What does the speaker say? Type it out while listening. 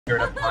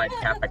certified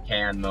Kappa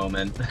can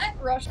moment. That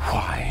rush.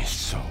 Why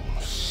so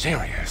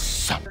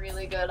serious?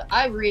 Really good.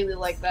 I really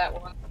like that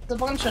one. It's a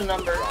bunch of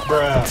numbers.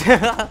 Bruh.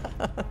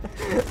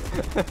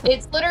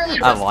 It's literally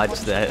just I a bunch watched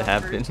of that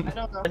numbers. happen. I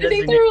don't know. I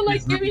think they were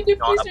like, give me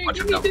diffuser,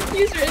 give me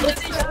diffuser, and then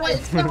It's they the, died.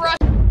 it's the rush.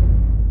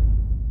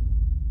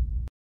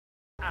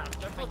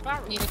 Don't build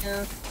barrels.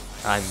 Yeah.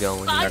 I'm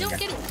going. I don't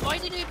get it. Why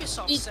did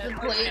Ubisoft Eat say, the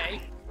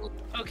plate.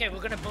 okay, we're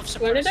gonna buff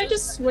suppressors? Why did I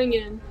just swing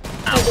in?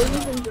 I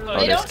didn't even drop. Oh,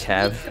 They there's don't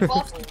Cav. need to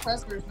buff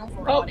suppressors, no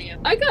for Oh,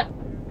 audio. I got.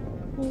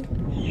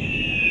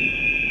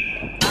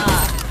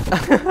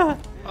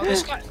 Oh,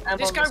 this guy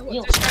This walks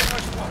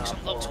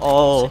on low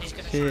Oh, and he's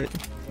gonna shit.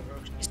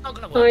 It's not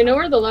gonna work. Oh, I know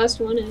where the last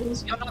one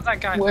is. You're not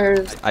that guy.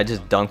 Where's I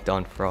just dunked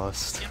on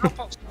Frost. You're not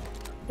Fox.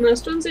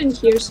 Last one's in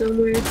here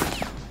somewhere.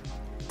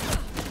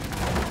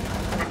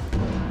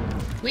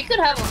 we could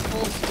have a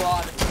full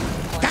squad.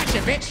 Gotcha,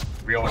 bitch.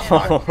 Real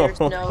fun. There's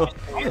no.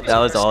 That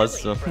was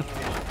awesome.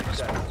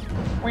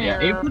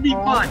 Yeah, it would be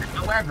fun.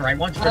 However, I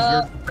want to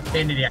preserve the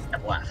affinity I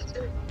have left.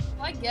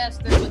 I guess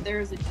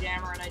there's a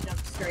jammer and I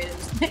jumped straight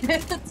into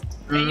it.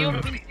 Hey, you have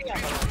a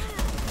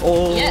PC,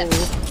 Oh. Yes.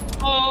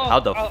 Oh, How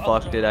the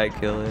fuck did I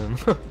kill him?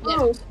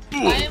 Oh, I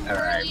am Alright,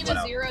 currently in a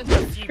well.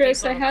 0.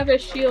 Chris, I have a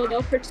shield.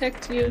 I'll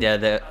protect you. Yeah,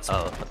 that.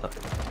 Oh.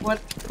 What?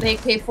 The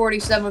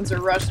AK-47s are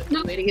Russian,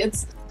 you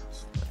idiots.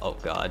 Oh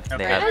god. They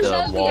Okay. have I the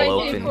love wall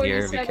the open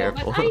here. Be AK-47,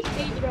 careful. but I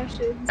hate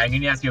Russians. I'm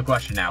gonna ask you a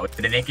question now. Is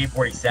it an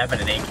AK-47,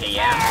 an AKM,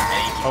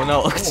 an AK-44, Oh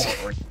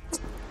no. or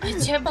I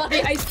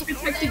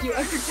protected you.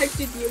 I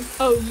protected you.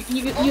 Oh,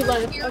 you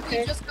left. Here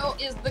Okay. we just go.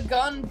 Is the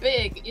gun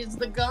big? Is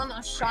the gun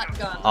a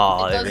shotgun?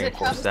 Oh, they Does it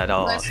reinforced have a that.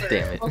 Oh, suppressor?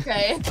 damn it.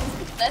 Okay,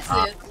 that's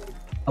it.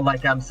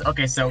 like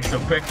okay, so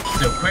quick.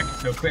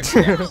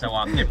 There.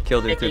 So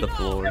Killed it through the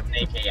floor.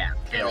 AKM.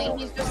 Kill.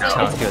 He's just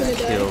Now, like, Good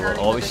kill.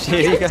 Oh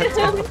shit. He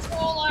got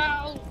Fall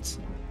out.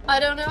 I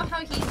don't know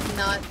how he's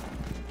not.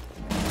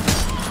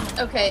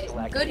 Okay,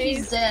 good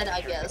he's dead,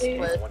 I guess,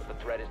 but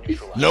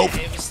Nope.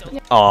 It was still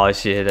Oh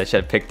shit. I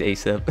should have picked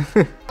Ace up.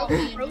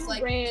 probably he was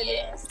like, Ran.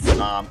 yes.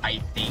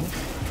 I think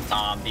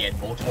they had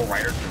multiple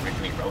writers who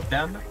originally wrote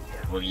them,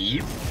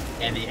 leave,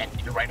 and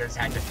the writers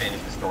had to finish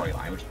the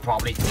storyline, which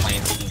probably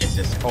explains the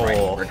inconsistent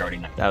writing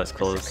regarding That was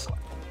close.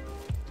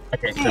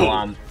 Okay,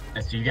 so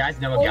you guys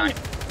know a guy.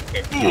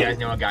 Okay, you guys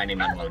know a guy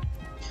named Unload.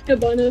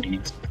 Cabana.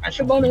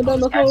 Cabana down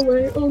the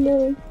hallway. Oh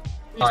no.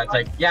 It's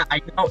like, yeah, I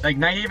know, like,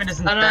 not even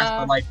isn't the best,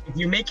 but like, if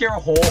you make your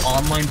whole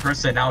online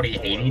personality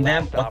hating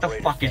them, what the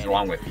fuck is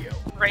wrong with you?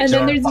 great. And So-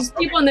 then there's these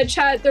people in the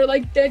chat, they're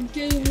like, dead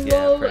game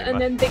Yeah, low, pretty and much.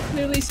 then they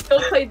clearly still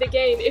played the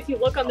game. If you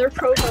look on their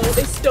profile,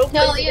 they still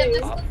play No, the yeah, game.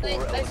 this is the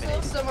thing. I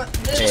saw someone.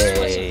 This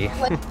Hey. was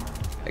like,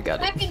 I got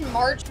it. back in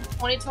March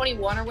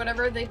 2021 or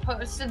whatever, they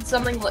posted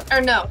something like,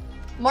 or no,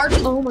 March.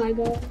 Oh my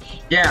gosh.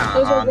 Yeah,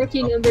 Those are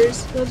rookie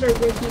numbers. Those are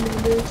rookie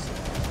numbers.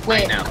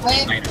 Wait, I know,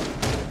 wait.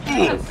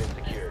 I know.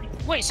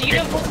 Wait, so you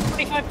don't want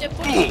 25 dead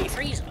bodies in your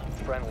freezer?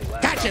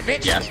 Gotcha,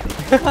 bitch. Yes.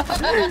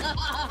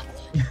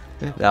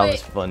 That was Wait,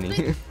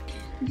 funny.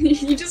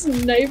 You just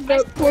knifed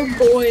that poor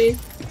boy.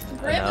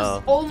 Grip is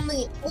know.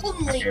 only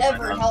Okay,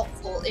 ever I know.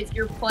 helpful if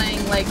you're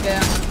playing like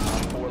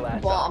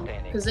bomb,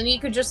 because then you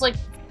could just like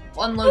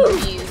unload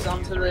these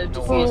onto the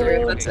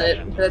diffuser. That's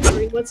it. That's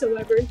Sorry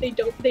whatsoever.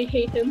 They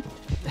hate him.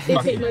 They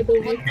hate my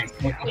boy.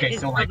 Okay,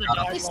 so like,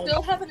 They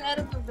still haven't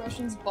added the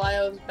Russians'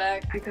 bios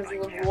back because of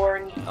the war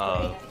in Ukraine.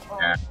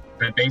 yeah,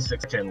 but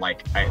basically,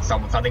 like,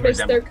 something Chris,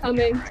 they're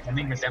resembling,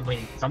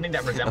 coming. something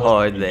that resembles. Oh,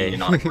 are they?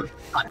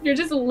 You're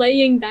just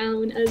laying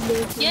down as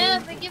they're coming. Yeah,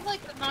 they give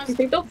like the most. You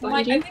think they'll find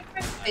Like, I you? think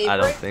my favorite I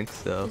don't think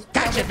so. is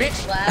Gotcha, probably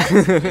bitch. Glass,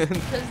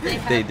 because they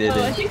have They did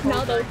Oh, I it. think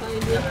now they'll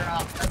find you.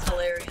 That's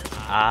hilarious.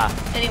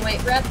 Ah, Anyway,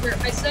 Raptor,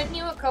 I sent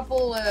you a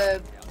couple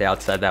they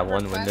outside that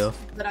one requests window.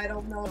 that I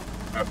don't know.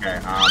 Okay,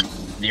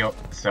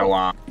 so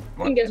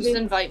You can get Just me.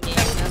 invite me. I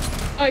guess.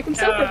 Oh, I can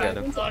still Yeah. prevent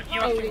him. Oh, you're-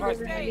 Oh, you're wait, right.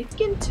 never mind.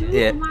 Skin too?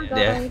 Yeah, Oh my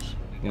yeah. gosh.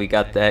 We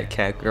got that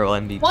cat girl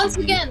MVP. Once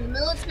again, the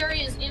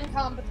military is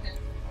incompetent.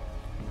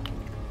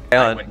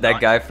 That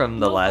guy from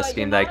the No, last but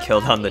game you're that I not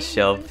killed on the allowed to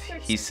shelf,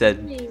 start he said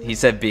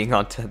screaming. being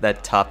on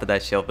that top of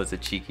that shelf was a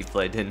cheeky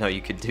play. Didn't know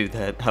you could do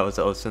that. I was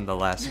also in the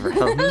last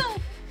round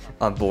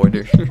on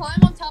border. Climb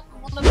on top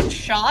of one of them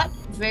shot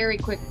very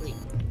quickly.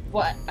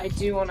 What? I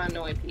do want to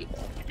annoy people.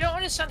 You don't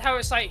understand how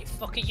it's like,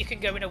 fuck it, you can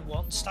go in a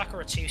 1 stack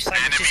or a 2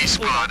 stack, which is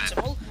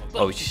optimal, but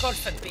Oh, God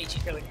forbid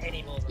you go in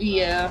any more than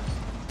Yeah. that.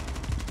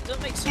 It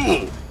doesn't make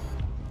sense.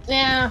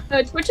 Yeah.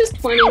 Twitch is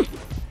 20.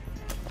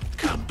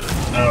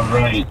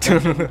 Alright.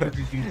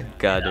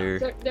 Got her.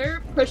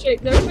 They're pushing.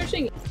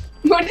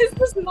 What is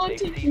this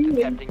Monty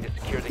doing?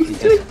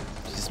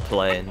 She's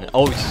playing.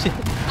 Oh shit.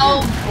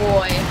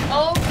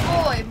 Oh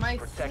boy, my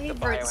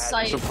favorite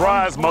site.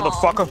 Surprise, on Bomb.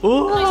 motherfucker.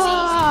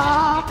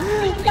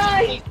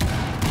 Die!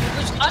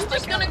 I'm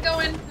just gonna go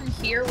in from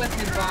here with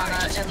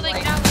Nirvana and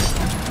like.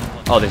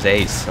 Oh, there's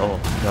Ace. Oh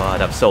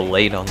god, I'm so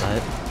late on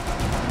that.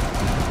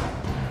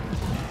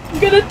 I'm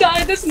gonna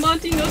die. This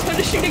Monty knows how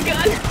to shoot a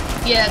gun.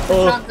 Yeah,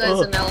 Tatanka is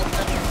an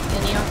elephant.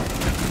 And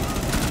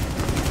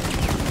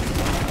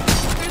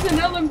There's an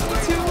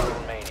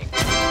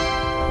LMP2.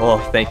 Oh,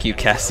 thank you,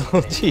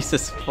 Castle.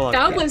 Jesus fuck.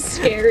 That was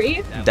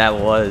scary. That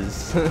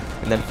was.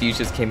 And then Fuse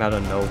just came out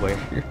of nowhere.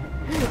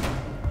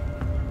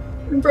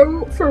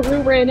 Bro,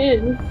 Faru ran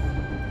in.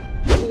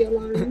 The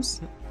alarms.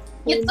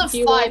 Get the Do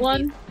you want 5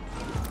 one?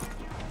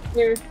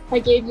 Here, I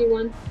gave you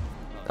one.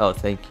 Oh,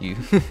 thank you.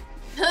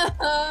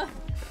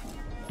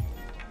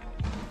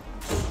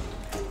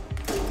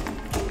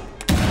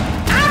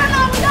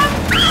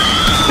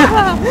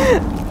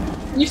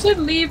 You should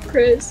leave,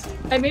 Chris.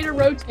 I made her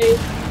rotate.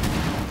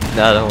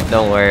 No,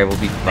 don't worry, we'll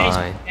be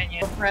fine.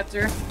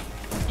 Raptor.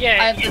 Yeah,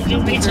 I have the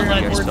you'll need to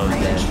learn You're so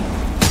dead.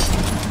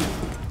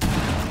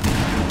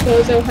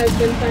 Bozo has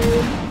been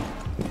found.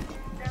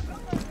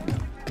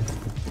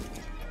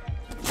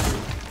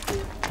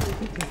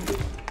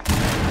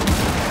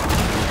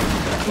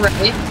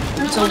 Right.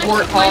 It's a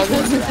warthog.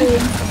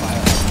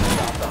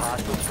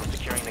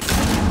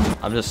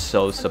 I'm just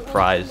so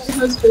surprised.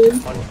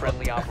 Husband. One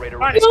friendly operator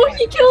No,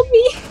 he killed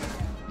me!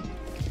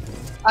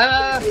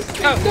 Oh.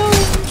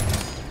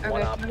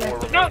 One op four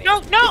No,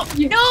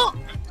 remaining. no!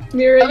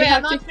 Mira, Okay, you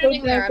have I'm not to kill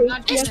shooting there, I'm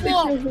not You have to shooting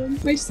kill him.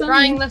 My son.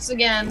 Trying this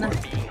again.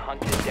 Being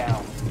hunted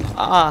down.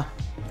 Ah!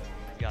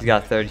 He's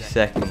got 30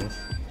 seconds.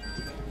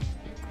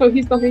 Oh,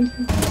 he's behind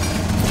you.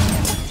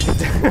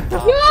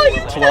 No,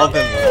 you 12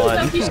 and killed 1.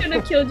 him! He should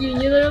have killed you.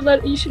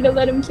 You should have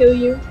let him kill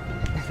you.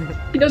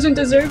 He doesn't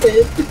deserve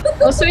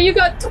it. Also, you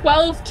got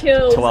 12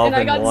 kills, 12 and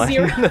I got 1.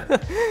 0.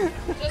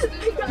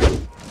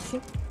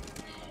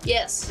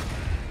 Yes.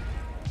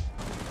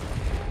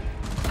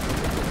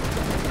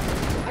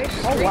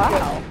 Oh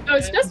wow. Oh,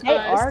 it's just They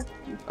us. are.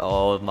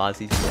 Oh,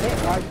 Mozzie's They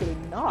dead. are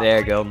getting knocked. There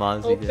you go,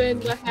 Mozzie. Open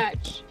the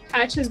hatch.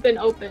 Hatch has been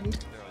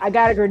opened. I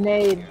got a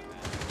grenade.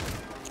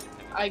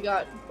 I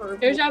got purple.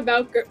 There's our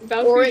Valkyrie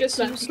Or just it's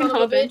left. son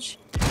of a bitch.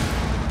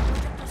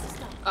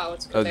 Oh,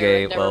 it's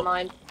Okay, never well-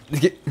 mind.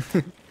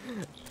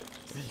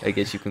 I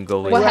guess you can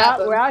go What in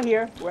happened? We're out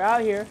here. We're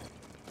out here.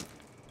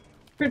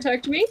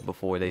 Protect me.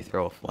 before they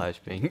throw a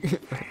flashbang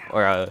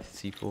or a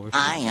C4.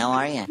 Hi, how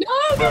are you?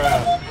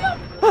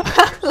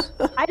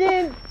 I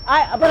didn't.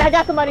 But I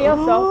got somebody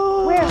else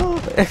though. Where?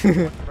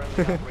 Friendly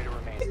operator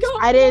remaining.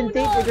 I didn't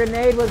think the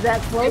grenade was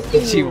that close to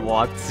you. She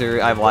walked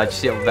through. I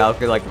watched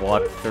Valkyrie like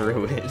walk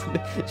through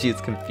it. She's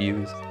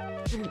confused.